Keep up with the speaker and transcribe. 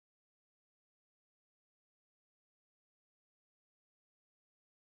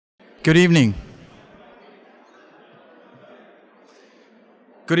Good evening.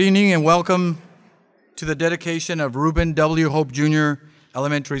 Good evening and welcome to the dedication of Ruben W. Hope Jr.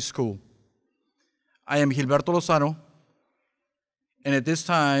 Elementary School. I am Gilberto Lozano, and at this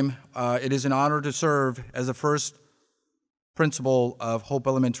time, it is an honor to serve as the first principal of Hope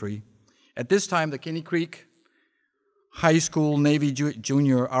Elementary. At this time, the Kenny Creek High School Navy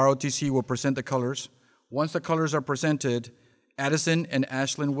Junior ROTC will present the colors. Once the colors are presented, Addison and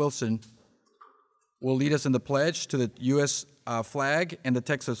Ashlyn Wilson will lead us in the pledge to the U.S. flag and the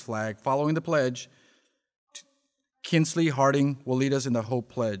Texas flag. Following the pledge, Kinsley Harding will lead us in the Hope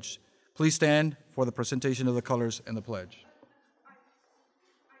Pledge. Please stand for the presentation of the colors and the pledge.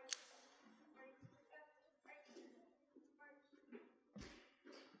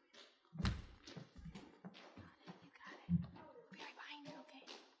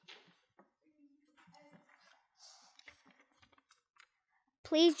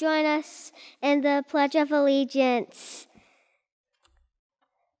 Please join us in the Pledge of Allegiance.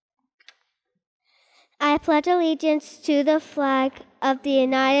 I pledge allegiance to the flag of the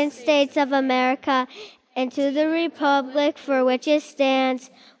United States of America and to the republic for which it stands,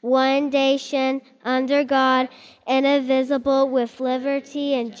 one nation, under God, indivisible, with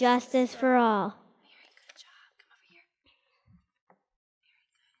liberty and justice for all.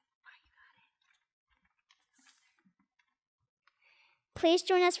 Please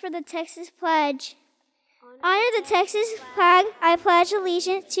join us for the Texas Pledge. Honor the Texas flag. I pledge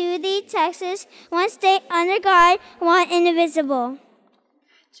allegiance to the Texas, one state under God, one indivisible.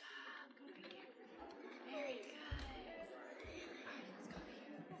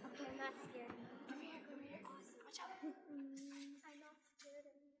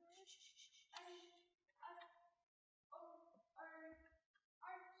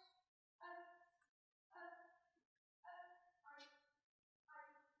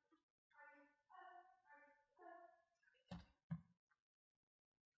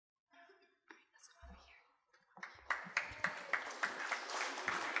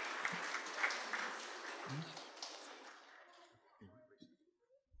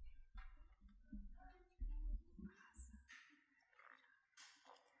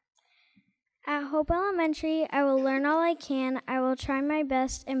 At Hope Elementary, I will learn all I can. I will try my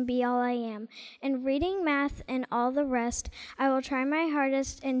best and be all I am. In reading, math, and all the rest, I will try my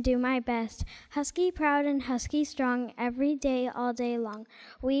hardest and do my best. Husky proud and husky strong, every day, all day long.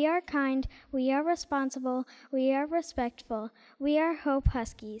 We are kind, we are responsible, we are respectful. We are Hope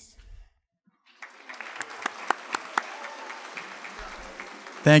Huskies.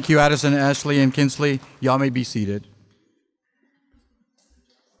 Thank you, Addison, Ashley, and Kinsley. Y'all may be seated.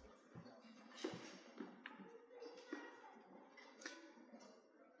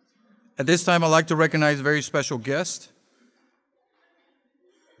 At this time, I'd like to recognize a very special guest.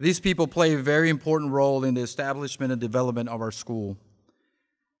 These people play a very important role in the establishment and development of our school.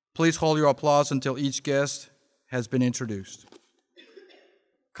 Please hold your applause until each guest has been introduced.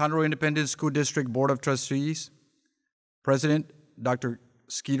 Conroe Independent School District Board of Trustees, President Dr.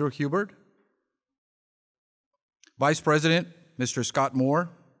 Skeeter Hubert, Vice President Mr. Scott Moore,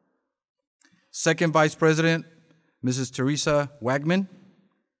 Second Vice President Mrs. Teresa Wagman,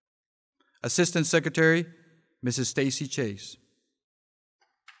 Assistant Secretary, Mrs. Stacy Chase.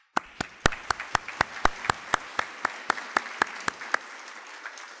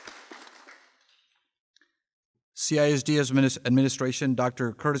 CISD Administration,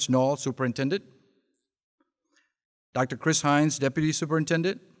 Dr. Curtis Knoll, Superintendent. Dr. Chris Hines, Deputy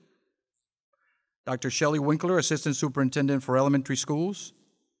Superintendent. Dr. Shelley Winkler, Assistant Superintendent for Elementary Schools.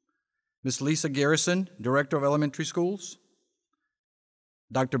 Ms. Lisa Garrison, Director of Elementary Schools.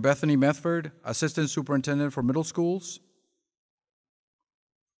 Dr. Bethany Methford, Assistant Superintendent for Middle Schools.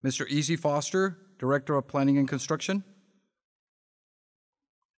 Mr. Easy Foster, Director of Planning and Construction.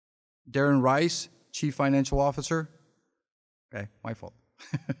 Darren Rice, Chief Financial Officer. Okay, my fault.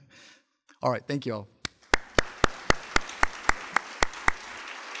 All right, thank you all.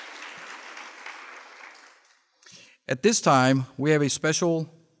 At this time, we have a special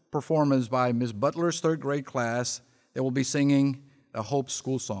performance by Ms. Butler's third grade class that will be singing the Hope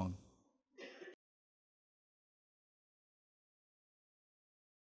School Song.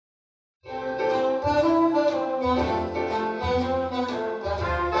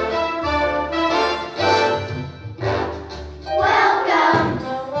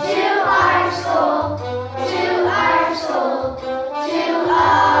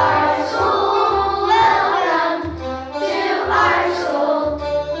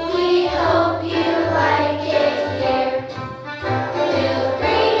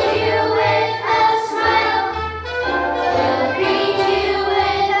 With a smile, we'll greet you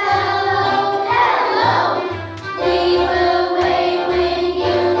with a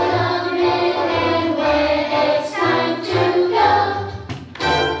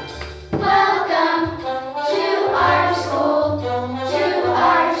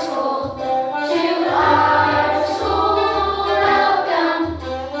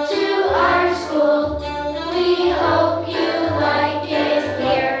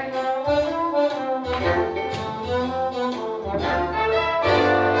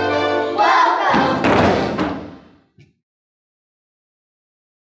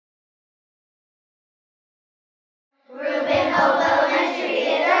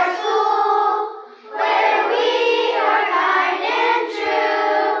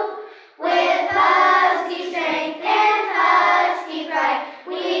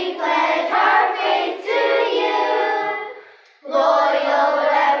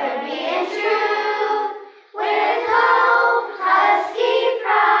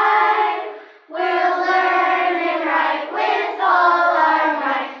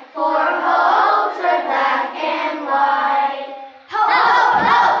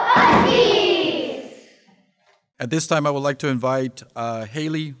At this time, I would like to invite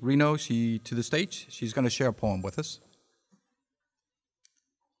Haley Reno to the stage. She's going to share a poem with us.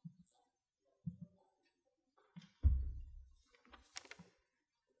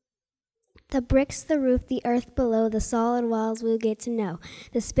 The bricks, the roof, the earth below, the solid walls we'll get to know.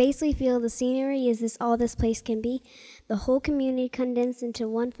 The space we feel, the scenery, is this all this place can be? The whole community condensed into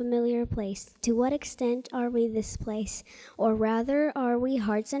one familiar place. To what extent are we this place? Or rather, are we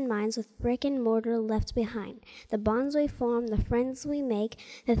hearts and minds with brick and mortar left behind? The bonds we form, the friends we make,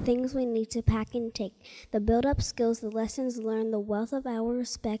 the things we need to pack and take. The build-up skills, the lessons learned, the wealth of our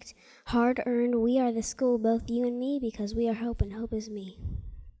respect. Hard-earned, we are the school, both you and me, because we are hope and hope is me.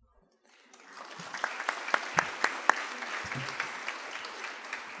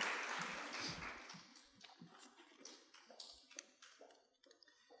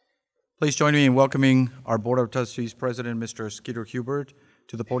 Please join me in welcoming our Board of Trustees President, Mr. Skeeter Hubert,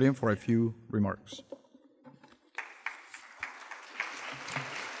 to the podium for a few remarks.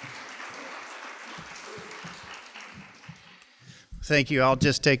 Thank you. I'll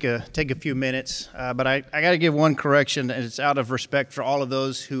just take a few minutes, but I got to give one correction, and it's out of respect for all of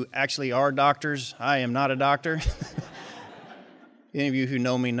those who actually are doctors. I am not a doctor. Any of you who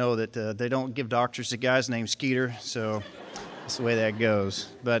know me know that they don't give doctors to guys named Skeeter, so that's the way that goes.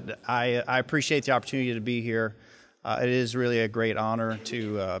 But I appreciate the opportunity to be here. It is really a great honor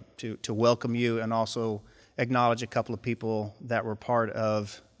to welcome you and also acknowledge a couple of people that were part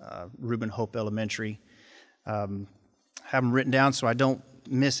of Ruben Hope Elementary. Have them written down so I don't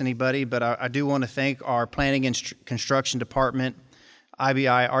miss anybody, but I do want to thank our Planning and Construction Department,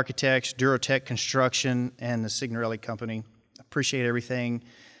 IBI Architects, Durotech Construction, and the Signorelli Company. Appreciate everything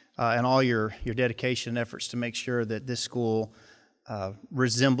and all your dedication and efforts to make sure that this school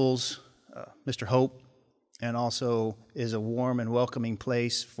resembles Mr. Hope and also is a warm and welcoming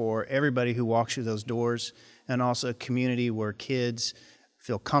place for everybody who walks through those doors, and also a community where kids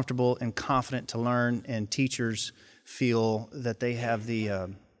feel comfortable and confident to learn, and teachers feel that they have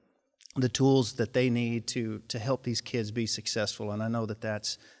the tools that they need to help these kids be successful. And I know that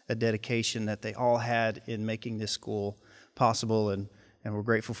that's a dedication that they all had in making this school possible, and we're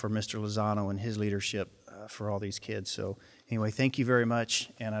grateful for Mr. Lozano and his leadership for all these kids. So anyway, thank you very much,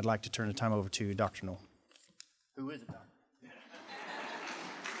 and I'd like to turn the time over to Dr. Knoll. Who is it, Doctor?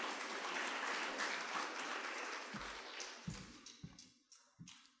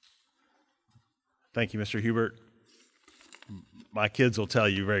 Thank you, Mr. Hubert. My kids will tell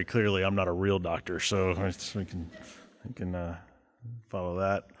you very clearly I'm not a real doctor, so we can follow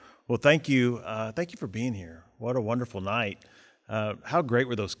that. Well, thank you for being here. What a wonderful night. How great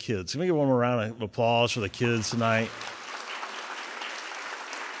were those kids? Can we get one more round of applause for the kids tonight?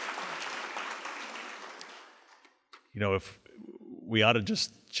 You know, if we ought to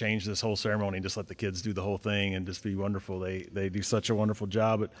just change this whole ceremony and just let the kids do the whole thing and just be wonderful. They do such a wonderful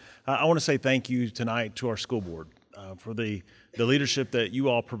job. But I want to say thank you tonight to our school board for the leadership that you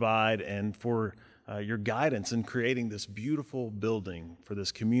all provide, and for your guidance in creating this beautiful building for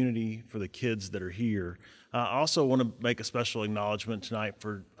this community, for the kids that are here. I also want to make a special acknowledgement tonight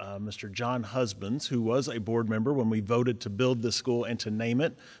for Mr. John Husbands, who was a board member when we voted to build this school and to name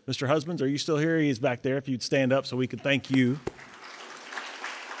it. Mr. Husbands, are you still here? He's back there. If you'd stand up so we could thank you.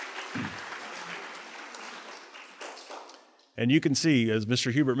 And you can see, as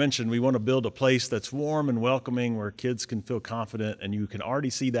Mr. Hubert mentioned, we want to build a place that's warm and welcoming where kids can feel confident, and you can already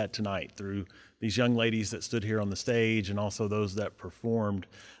see that tonight through these young ladies that stood here on the stage and also those that performed.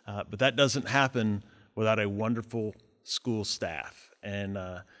 But that doesn't happen without a wonderful school staff. And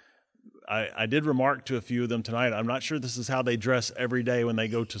I did remark to a few of them tonight, I'm not sure this is how they dress every day when they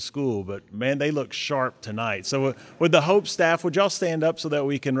go to school, but man, they look sharp tonight. So with the Hope staff, would y'all stand up so that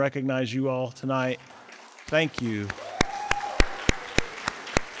we can recognize you all tonight? Thank you.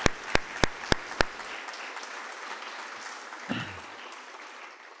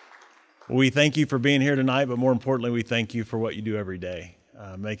 We thank you for being here tonight, but more importantly, we thank you for what you do every day,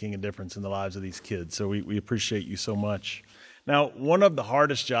 making a difference in the lives of these kids. So we appreciate you so much. Now, one of the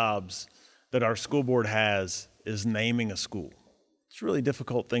hardest jobs that our school board has is naming a school. It's a really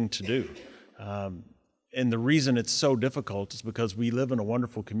difficult thing to do. And the reason it's so difficult is because we live in a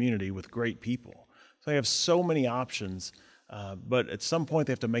wonderful community with great people. So they have so many options, but at some point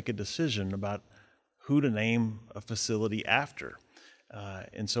they have to make a decision about who to name a facility after.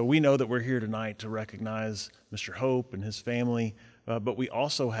 And so we know that we're here tonight to recognize Mr. Hope and his family, but we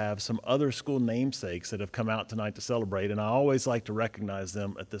also have some other school namesakes that have come out tonight to celebrate, and I always like to recognize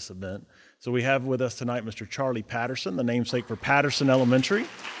them at this event. So we have with us tonight Mr. Charlie Patterson, the namesake for Patterson Elementary.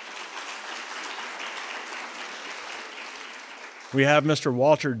 We have Mr.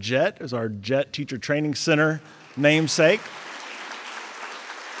 Walter Jett as our Jett Teacher Training Center namesake.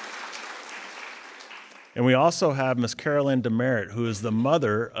 And we also have Miss Carolyn Demerit, who is the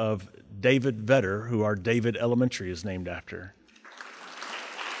mother of David Vetter, who our David Elementary is named after.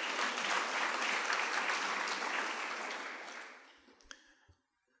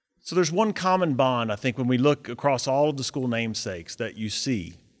 So there's one common bond, I think, when we look across all of the school namesakes that you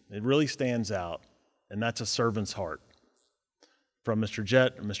see. It really stands out, and that's a servant's heart. From Mr.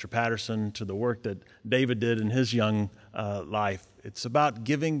 Jett and Mr. Patterson to the work that David did in his young life, it's about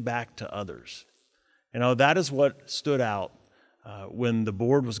giving back to others. You know, that is what stood out when the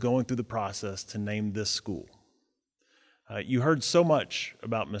board was going through the process to name this school. You heard so much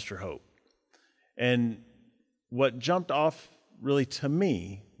about Mr. Hope. And what jumped off really to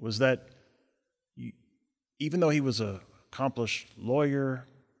me was that even though he was an accomplished lawyer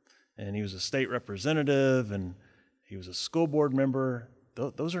and he was a state representative and he was a school board member,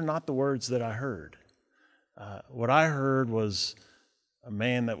 those are not the words that I heard. What I heard was a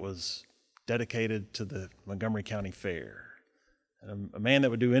man that was dedicated to the Montgomery County Fair, and a man that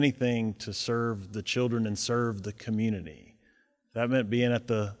would do anything to serve the children and serve the community. That meant being at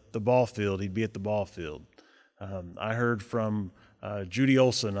the ball field. He'd be at the ball field. I heard from Judy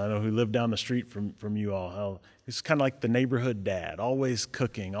Olson, I know, who lived down the street from you all, how he's kind of like the neighborhood dad, always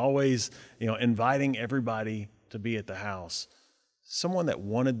cooking, always, inviting everybody to be at the house. Someone that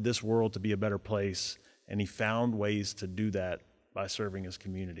wanted this world to be a better place, and he found ways to do that by serving his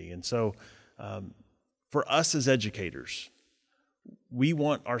community. And so for us as educators, we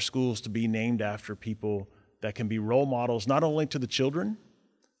want our schools to be named after people that can be role models, not only to the children,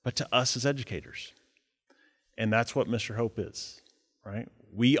 but to us as educators. And that's what Mr. Hope is, right?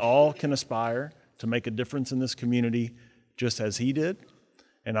 We all can aspire to make a difference in this community just as he did.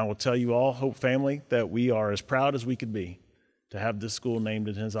 And I will tell you all, Hope family, that we are as proud as we could be to have this school named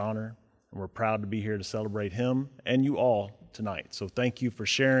in his honor. And we're proud to be here to celebrate him and you all tonight. So thank you for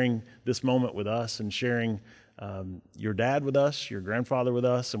sharing this moment with us and sharing your dad with us, your grandfather with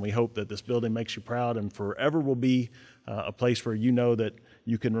us, and we hope that this building makes you proud and forever will be a place where you know that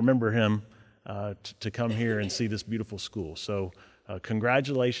you can remember him to come here and see this beautiful school. So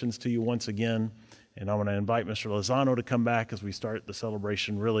congratulations to you once again, and I'm going to invite Mr. Lozano to come back as we start the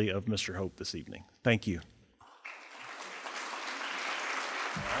celebration really of Mr. Hope this evening. Thank you.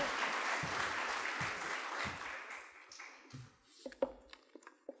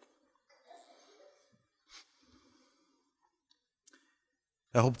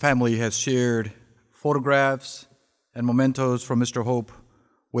 The Hope family has shared photographs and mementos from Mr. Hope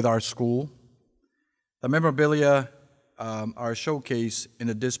with our school. The memorabilia are showcased in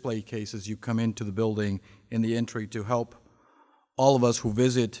a display case as you come into the building in the entry to help all of us who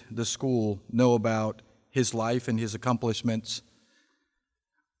visit the school know about his life and his accomplishments.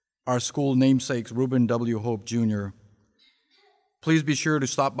 Our school namesakes, Ruben W. Hope Jr. Please be sure to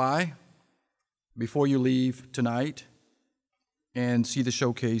stop by before you leave tonight and see the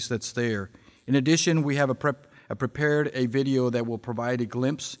showcase that's there. In addition, we have prepared a video that will provide a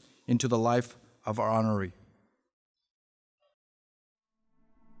glimpse into the life of our honoree.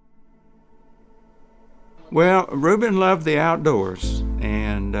 Well, Ruben loved the outdoors,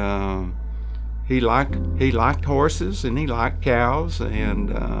 and he liked horses and he liked cows, and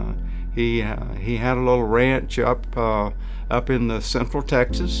he had a little ranch up in the central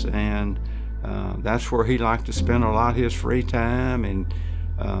Texas, and that's where he liked to spend a lot of his free time and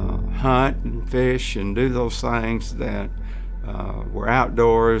hunt and fish and do those things that were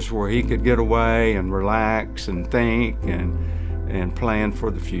outdoors, where he could get away and relax and think and plan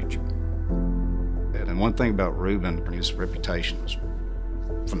for the future. And one thing about Ruben, his reputation was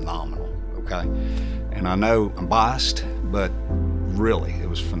phenomenal, okay? And I know I'm biased, but really, it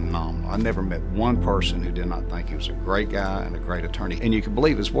was phenomenal. I never met one person who did not think he was a great guy and a great attorney. And you could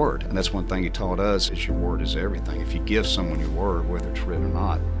believe his word. And that's one thing he taught us, is your word is everything. If you give someone your word, whether it's written or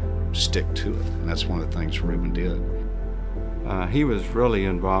not, stick to it. And that's one of the things Ruben did. He was really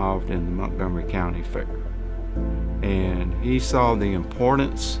involved in the Montgomery County Fair. And he saw the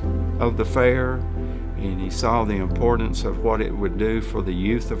importance of the fair, and he saw the importance of what it would do for the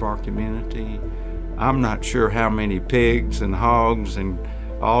youth of our community. I'm not sure how many pigs and hogs and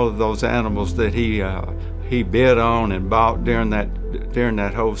all of those animals that he bid on and bought during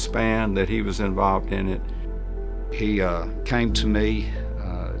that whole span that he was involved in it. He came to me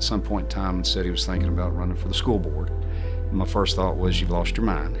at some point in time and said he was thinking about running for the school board. And my first thought was, you've lost your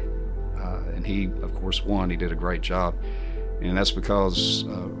mind. And he, of course, won. He did a great job. And that's because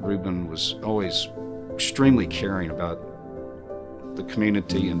Ruben was always extremely caring about the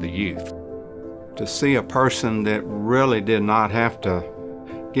community and the youth. To see a person that really did not have to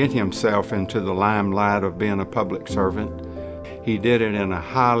get himself into the limelight of being a public servant. He did it in a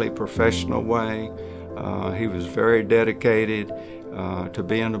highly professional way. He was very dedicated to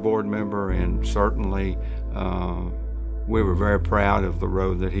being a board member, and certainly we were very proud of the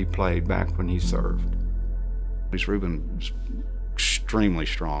role that he played back when he served. Ruben was an extremely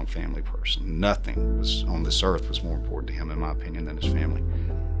strong family person. Nothing was on this earth was more important to him, in my opinion, than his family.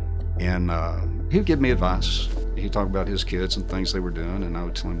 And he would give me advice. He'd talk about his kids and things they were doing, and I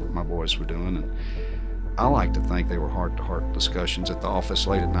would tell him what my boys were doing. And I like to think they were heart-to-heart discussions at the office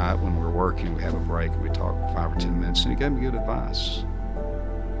late at night when we were working. We'd have a break and we'd talk 5 or 10 minutes, and he gave me good advice.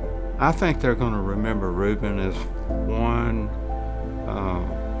 I think they're going to remember Ruben as one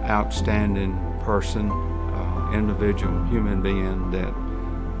outstanding person, individual human being that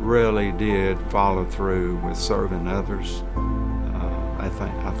really did follow through with serving others.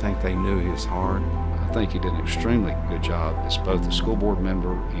 I think they knew his heart. I think he did an extremely good job as both a school board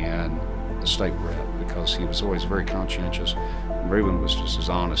member and a state rep, because he was always very conscientious. Ruben was just as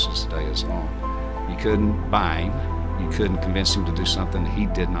honest as the day is long. You couldn't buy him. You couldn't convince him to do something he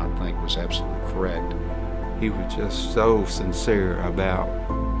did not think was absolutely correct. He was just so sincere about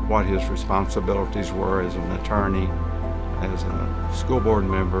what his responsibilities were as an attorney, as a school board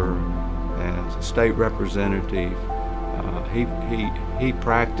member, as a state representative. He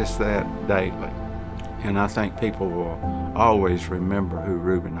practiced that daily, and I think people will always remember who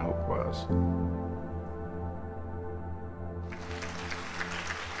Ruben Hope was.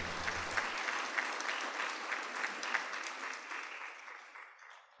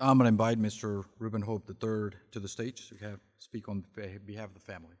 I'm going to invite Mr. Ruben Hope III to the stage to speak on behalf of the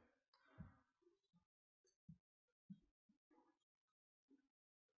family.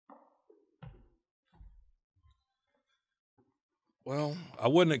 Well, I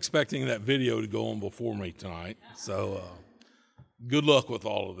wasn't expecting that video to go on before me tonight, so good luck with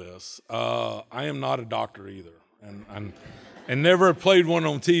all of this. I am not a doctor either, and never played one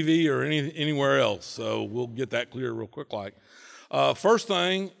on TV or anywhere else, so we'll get that clear real quick. First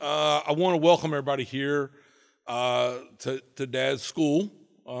thing, I want to welcome everybody here to Dad's school.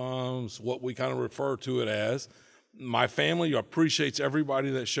 It's what we kind of refer to it as. My family appreciates everybody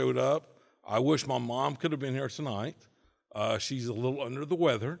that showed up. I wish my mom could have been here tonight. She's a little under the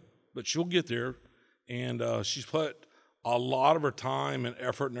weather, but she'll get there. And she's put a lot of her time and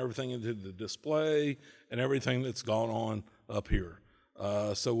effort and everything into the display and everything that's gone on up here.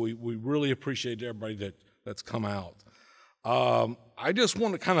 So we really appreciate everybody that's come out. I just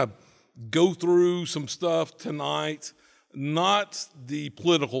want to kind of go through some stuff tonight, not the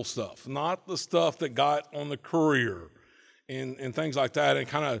political stuff, not the stuff that got on the career and things like that, and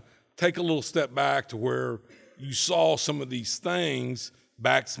kind of take a little step back to where you saw some of these things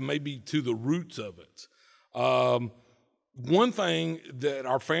back maybe to the roots of it. One thing that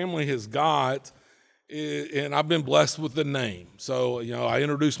our family has got, and I've been blessed with the name. So, I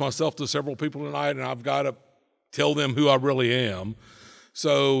introduced myself to several people tonight, and I've got to tell them who I really am.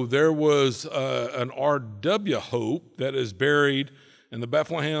 So there was an R.W. Hope that is buried in the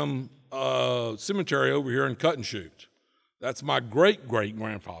Bethlehem Cemetery over here in Cut and Shoot. That's my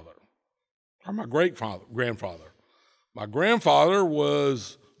great-great-grandfather. Or my grandfather. My grandfather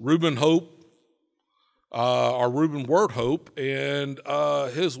was Ruben Hope, or Ruben Wirt Hope, and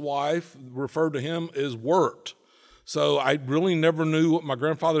his wife referred to him as Wirt. So I really never knew what my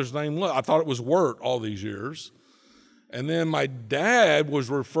grandfather's name was. I thought it was Wirt all these years. And then my dad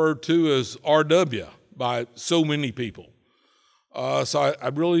was referred to as R.W. by so many people. So I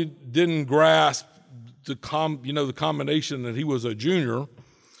really didn't grasp the combination that he was a junior.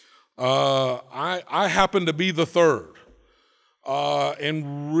 I happened to be the third,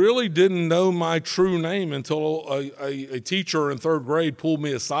 and really didn't know my true name until a teacher in third grade pulled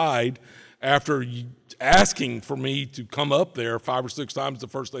me aside after asking for me to come up there 5 or 6 times the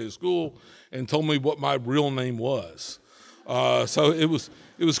first day of school and told me what my real name was. So it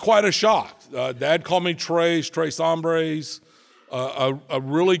was quite a shock. Dad called me Tres Hombres. A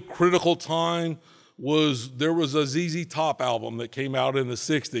really critical time there was a ZZ Top album that came out in the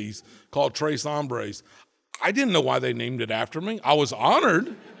 60s called Tres Hombres. I didn't know why they named it after me. I was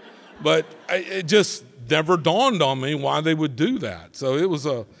honored, but it just never dawned on me why they would do that. So it was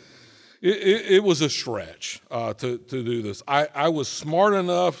a stretch to do this. I was smart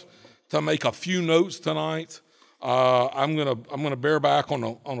enough to make a few notes tonight. I'm gonna bear back on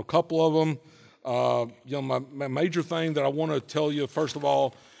a couple of them. My major thing that I want to tell you first of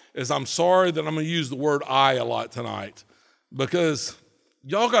all is I'm sorry that I'm going to use the word I a lot tonight, because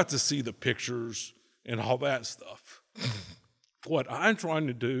y'all got to see the pictures and all that stuff. What I'm trying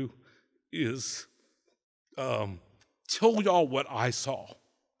to do is tell y'all what I saw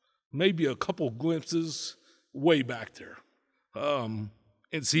maybe a couple glimpses way back there, and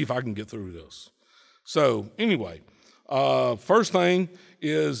see if I can get through this. So anyway, first thing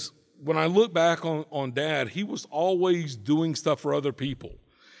is when I look back on Dad, he was always doing stuff for other people.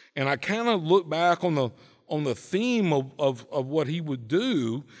 And I kind of look back on the theme of what he would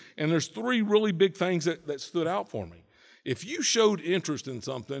do, and there's three really big things that stood out for me. If you showed interest in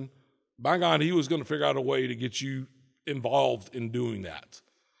something, by God, he was going to figure out a way to get you involved in doing that.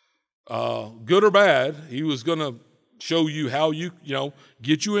 Good or bad, he was going to show you how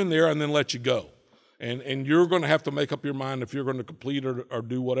get you in there and then let you go. And you're going to have to make up your mind if you're going to complete or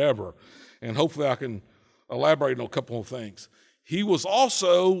do whatever. And hopefully I can elaborate on a couple of things. He was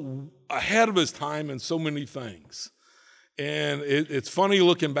also ahead of his time in so many things. And it's funny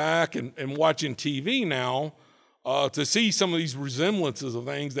looking back and watching TV now to see some of these resemblances of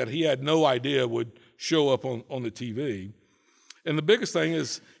things that he had no idea would show up on the TV. And the biggest thing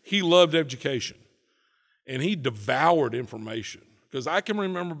is he loved education. And he devoured information. Because I can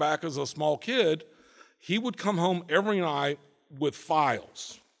remember back as a small kid, he would come home every night with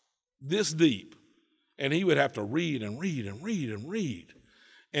files this deep. And he would have to read and read and read and read.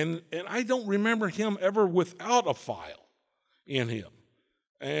 And I don't remember him ever without a file in him.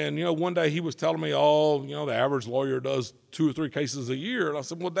 And, one day he was telling me, the average lawyer does 2 or 3 cases a year. And I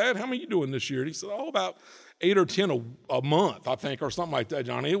said, well, Dad, how many are you doing this year? And he said, about 8 or 10 a month, I think, or something like that,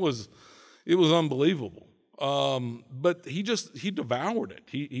 Johnny. It was unbelievable. But he devoured it.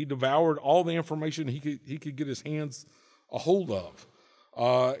 He devoured all the information he could get his hands a hold of.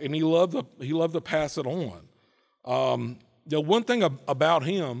 And he loved to pass it on. The one thing about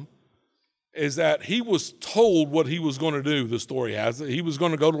him is that he was told what he was going to do, the story has it. He was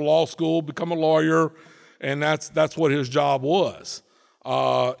going to go to law school, become a lawyer, and that's what his job was.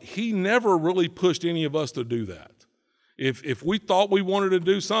 He never really pushed any of us to do that. If we thought we wanted to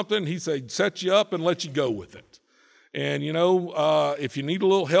do something, he'd say, set you up and let you go with it. And, if you need a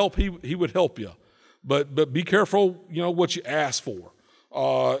little help, he would help you. But be careful, what you ask for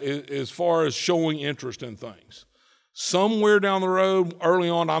as far as showing interest in things. Somewhere down the road, early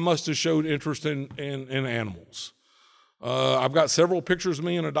on, I must have showed interest in animals. I've got several pictures of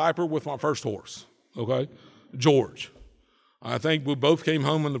me in a diaper with my first horse, okay? George. I think we both came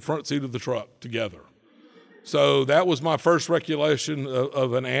home in the front seat of the truck together. So that was my first recollection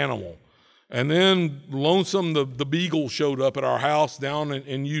of an animal. And then Lonesome, the beagle, showed up at our house down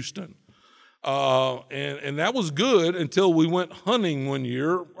in Houston. And that was good until we went hunting one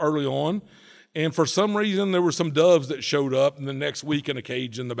year early on. And for some reason, there were some doves that showed up in the next week in a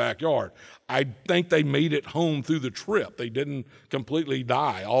cage in the backyard. I think they made it home through the trip. They didn't completely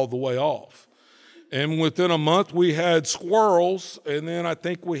die all the way off. And within a month, we had squirrels, and then I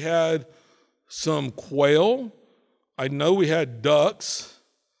think we had some quail. I know we had ducks.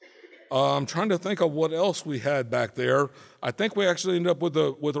 I'm trying to think of what else we had back there. I think we actually ended up with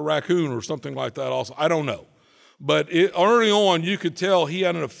a raccoon or something like that also. I don't know. But early on, you could tell he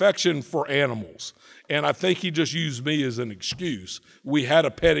had an affection for animals. And I think he just used me as an excuse. We had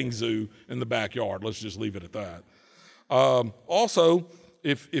a petting zoo in the backyard. Let's just leave it at that. Also,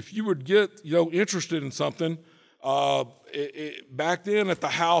 if you would get interested in something, back then at the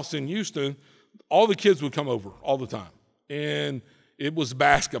house in Houston, all the kids would come over all the time. And it was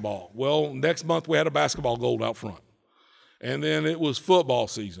basketball. Well, next month we had a basketball goal out front. And then it was football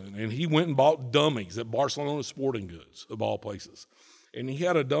season, and he went and bought dummies at Barcelona Sporting Goods, of all places. And he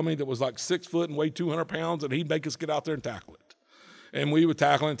had a dummy that was like 6 foot and weighed 200 pounds, and he'd make us get out there and tackle it. And we would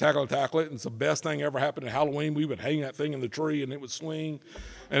tackle it, and it's the best thing ever happened at Halloween. We would hang that thing in the tree, and it would swing.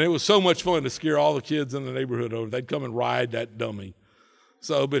 And it was so much fun to scare all the kids in the neighborhood over. They'd come and ride that dummy.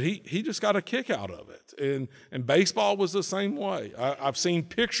 So, but he just got a kick out of it. And baseball was the same way. I've seen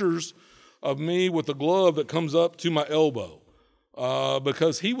pictures of me with a glove that comes up to my elbow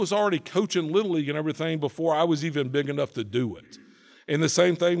because he was already coaching Little League and everything before I was even big enough to do it. And the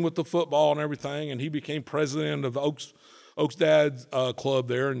same thing with the football and everything, and he became president of Oaks Dad's club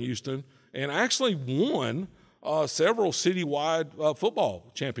there in Houston and actually won several citywide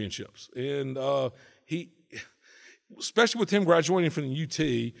football championships. And he, especially with him graduating from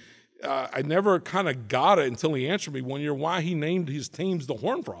the UT, I never kind of got it until he answered me one year why he named his teams the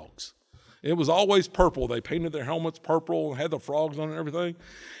Horned Frogs. It was always purple. They painted their helmets purple and had the frogs on it and everything.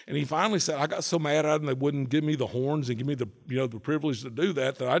 And he finally said, I got so mad at them they wouldn't give me the horns and give me the the privilege to do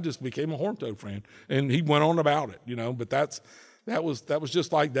that I just became a Horned Toad fan. And he went on about it, but that was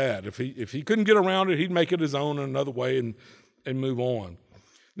just like that. If he couldn't get around it, he'd make it his own in another way and move on.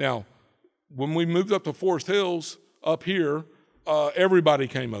 Now, when we moved up to Forest Hills up here, everybody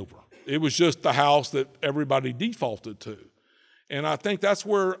came over. It was just the house that everybody defaulted to. And I think that's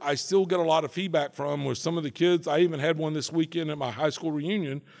where I still get a lot of feedback from with some of the kids. I even had one this weekend at my high school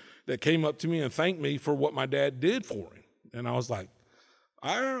reunion that came up to me and thanked me for what my dad did for him. And I was like,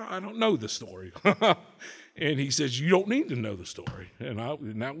 I don't know the story. And he says, you don't need to know the story. And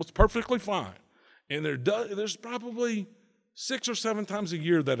that was perfectly fine. And there's probably 6 or 7 times a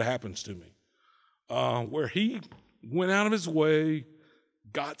year that happens to me, where he went out of his way,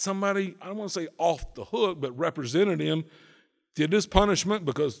 got somebody, I don't want to say off the hook, but represented him, did his punishment,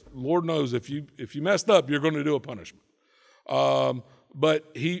 because Lord knows if you messed up, you're going to do a punishment. But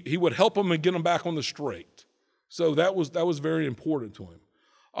he would help him and get him back on the straight. So that was very important to him.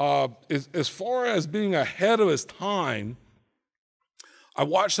 As far as being ahead of his time, I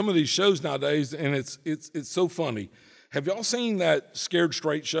watch some of these shows nowadays, and it's so funny. Have y'all seen that Scared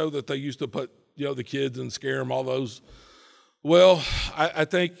Straight show that they used to put the kids and scare them, all those? Well, I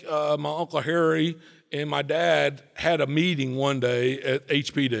think my Uncle Harry and my dad had a meeting one day at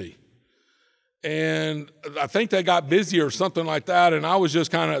HPD. And I think they got busy or something like that, and I was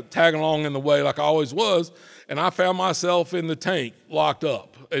just kind of tagging along in the way like I always was, and I found myself in the tank locked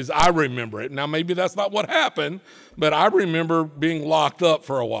up, as I remember it. Now, maybe that's not what happened, but I remember being locked up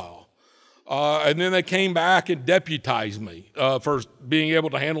for a while. And then they came back and deputized me for being able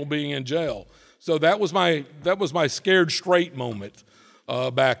to handle being in jail. So that was my scared straight moment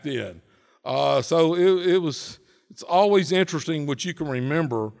back then. So it's always interesting what you can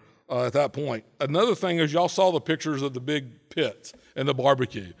remember at that point. Another thing is y'all saw the pictures of the big pit and the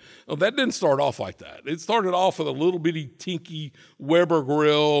barbecue. Well, that didn't start off like that. It started off with a little bitty tinky Weber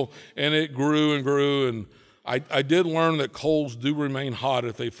grill, and it grew and grew. And I did learn that coals do remain hot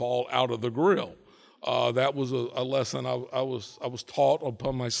if they fall out of the grill. That was a lesson I was taught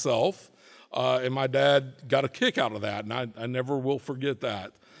upon myself, and my dad got a kick out of that, and I never will forget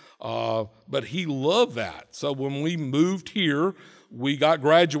that. But he loved that. So when we moved here, we got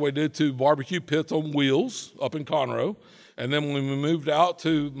graduated to barbecue pits on wheels up in Conroe. And then when we moved out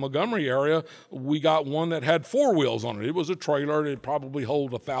to Montgomery area, we got one that had 4 wheels on it. It was a trailer. It'd probably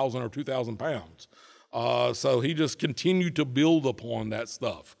hold 1,000 or 2,000 pounds. So he just continued to build upon that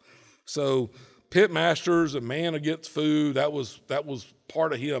stuff. So Pit Masters and Man Against Food, that was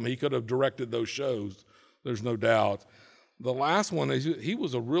part of him. He could have directed those shows. There's no doubt. The last one is he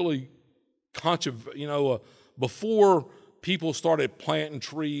was a really before people started planting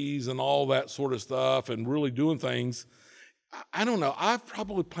trees and all that sort of stuff and really doing things. I don't know. I've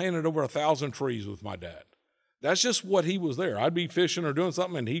probably planted over 1,000 trees with my dad. That's just what he was there. I'd be fishing or doing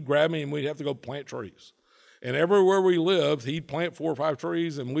something, and he'd grab me, and we'd have to go plant trees. And everywhere we lived, he'd plant 4 or 5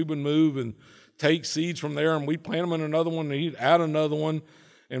 trees, and we would move and take seeds from there, and we'd plant them in another one, and he'd add another one.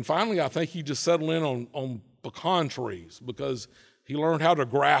 And finally, I think he just settled in on pecan trees because he learned how to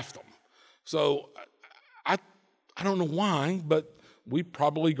graft them. So I don't know why, but we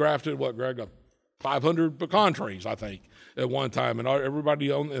probably grafted, Greg, 500 pecan trees, I think, at one time. And everybody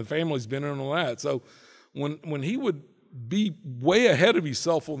in the family's been in on that. So when he would be way ahead of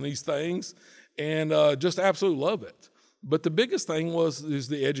himself on these things and just absolutely love it. But the biggest thing is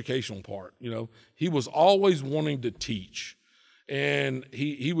the educational part. He was always wanting to teach. And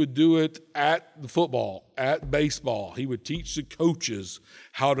he would do it at the football, at baseball. He would teach the coaches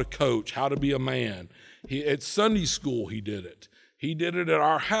how to coach, how to be a man. At Sunday school, he did it. He did it at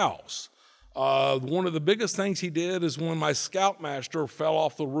our house. One of the biggest things he did is when my scoutmaster fell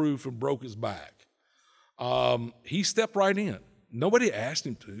off the roof and broke his back. He stepped right in. Nobody asked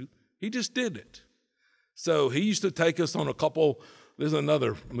him to. He just did it. So he used to take us on a couple. There's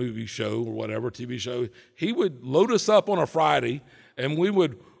another movie show or whatever, TV show. He would load us up on a Friday, and we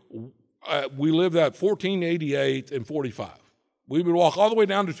lived at 1488 and 45. We would walk all the way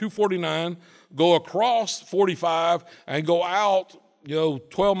down to 249, go across 45, and go out,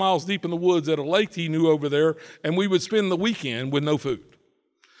 12 miles deep in the woods at a lake he knew over there, and we would spend the weekend with no food.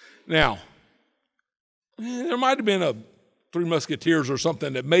 Now, there might have been a Three Musketeers or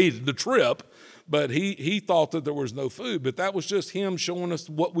something that made the trip, but he thought that there was no food. But that was just him showing us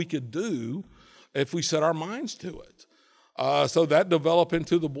what we could do if we set our minds to it. So that developed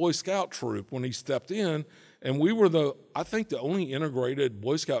into the Boy Scout troop when he stepped in, and we were I think the only integrated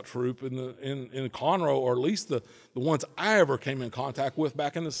Boy Scout troop in Conroe, or at least the ones I ever came in contact with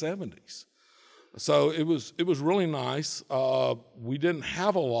back in the 70s. So it was really nice. We didn't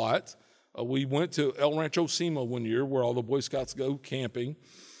have a lot. We went to El Rancho Sema one year where all the Boy Scouts go camping.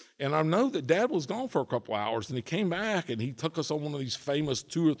 And I know that Dad was gone for a couple hours, and he came back, and he took us on one of these famous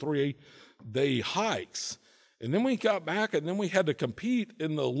 2 or 3 day hikes. And then we got back, and then we had to compete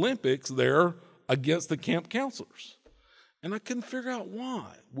in the Olympics there against the camp counselors. And I couldn't figure out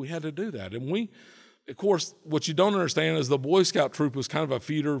why we had to do that. And Of course, what you don't understand is the Boy Scout troop was kind of a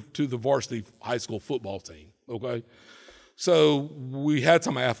feeder to the varsity high school football team, okay? So we had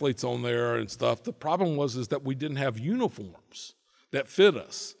some athletes on there and stuff. The problem is that we didn't have uniforms that fit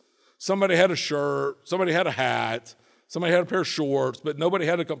us. Somebody had a shirt, somebody had a hat, somebody had a pair of shorts, but nobody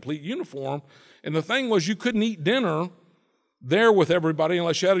had a complete uniform. And the thing was, you couldn't eat dinner there with everybody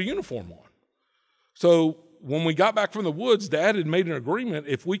unless you had a uniform on. So when we got back from the woods, Dad had made an agreement.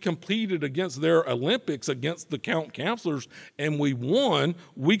 If we competed against their Olympics against the camp counselors and we won,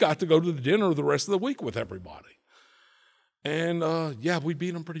 we got to go to the dinner the rest of the week with everybody. And yeah, we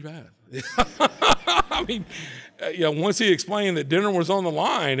beat them pretty bad. I mean, once he explained that dinner was on the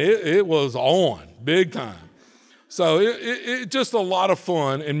line, it was on big time. So it just a lot of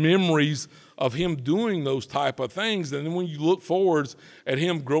fun and memories of him doing those type of things. And then when you look forwards at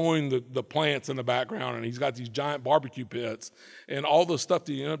him growing the plants in the background, and he's got these giant barbecue pits and all the stuff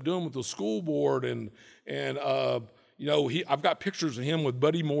that he ended up doing with the school board. I've got pictures of him with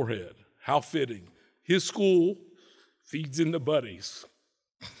Buddy Moorhead. How fitting. His school feeds into Buddy's.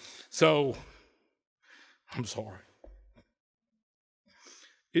 So I'm sorry.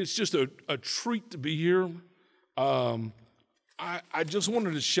 It's just a treat to be here. I just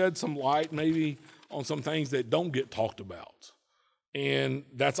wanted to shed some light maybe on some things that don't get talked about. And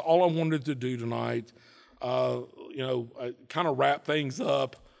that's all I wanted to do tonight. Kind of wrap things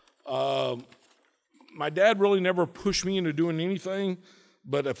up. My dad really never pushed me into doing anything,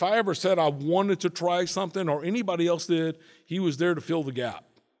 but if I ever said I wanted to try something or anybody else did, he was there to fill the gap.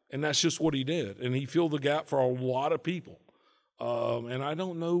 And that's just what he did. And he filled the gap for a lot of people. And I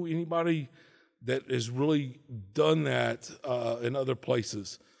don't know anybody that has really done that in other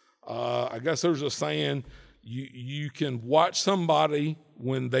places. I guess there's a saying, you can watch somebody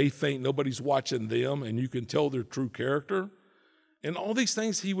when they think nobody's watching them, and you can tell their true character. And all these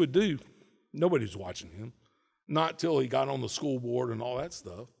things he would do, nobody's watching him. Not till he got on the school board and all that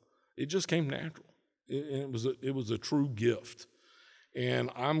stuff. It just came natural. It was a true gift.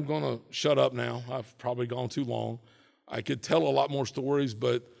 And I'm going to shut up now. I've probably gone too long. I could tell a lot more stories,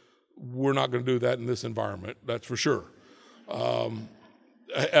 but we're not going to do that in this environment, that's for sure,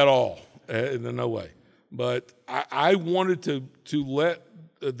 at all, in no way. But I wanted to let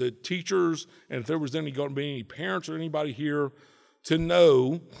the teachers, and if there was going to be any parents or anybody here, to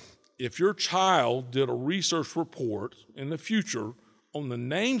know if your child did a research report in the future on the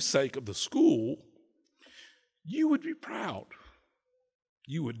namesake of the school, you would be proud.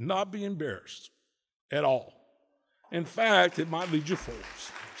 You would not be embarrassed at all. In fact, it might lead you forward.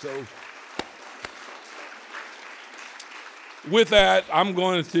 So with that, I'm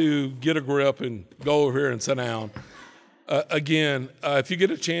going to get a grip and go over here and sit down. Again, if you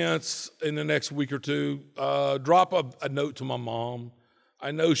get a chance in the next week or two, drop a note to my mom.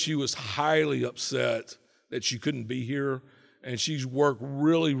 I know she was highly upset that she couldn't be here, and she's worked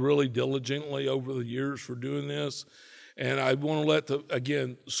really, really diligently over the years for doing this. And I want to let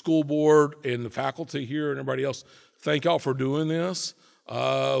the school board and the faculty here and everybody else thank y'all for doing this.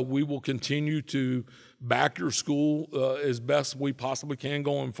 We will continue to back your school as best we possibly can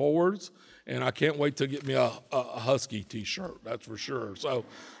going forwards. And I can't wait to get me a Husky t-shirt, that's for sure. So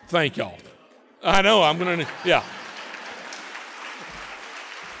thank y'all. I know, I'm going to, yeah.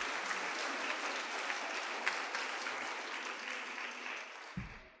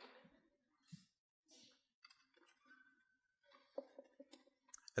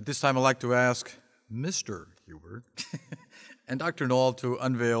 At this time, I'd like to ask Mr. Hubert and Dr. Knoll to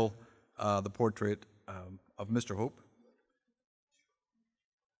unveil the portrait of Mr. Hope.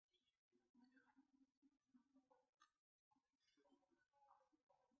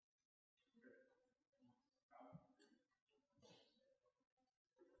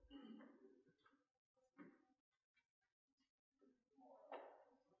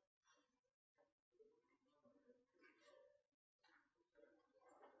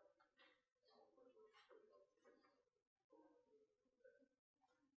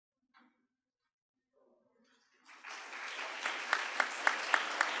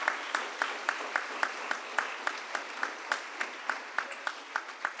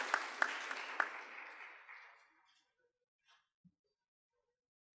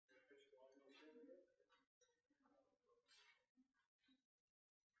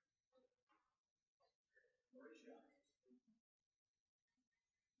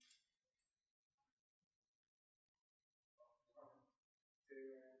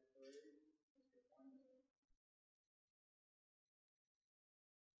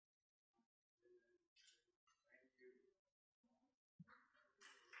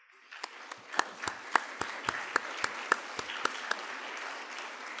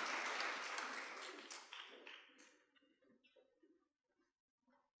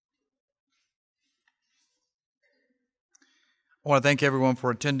 I want to thank everyone for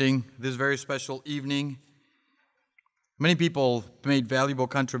attending this very special evening. Many people made valuable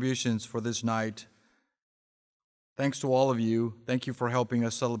contributions for this night. Thanks to all of you. Thank you for helping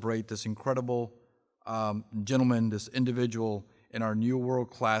us celebrate this incredible gentleman, this individual in our new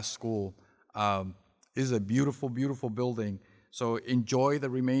world-class school. This is a beautiful, beautiful building. So enjoy the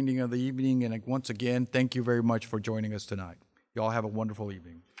remaining of the evening. And once again, thank you very much for joining us tonight. You all have a wonderful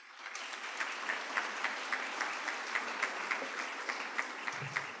evening.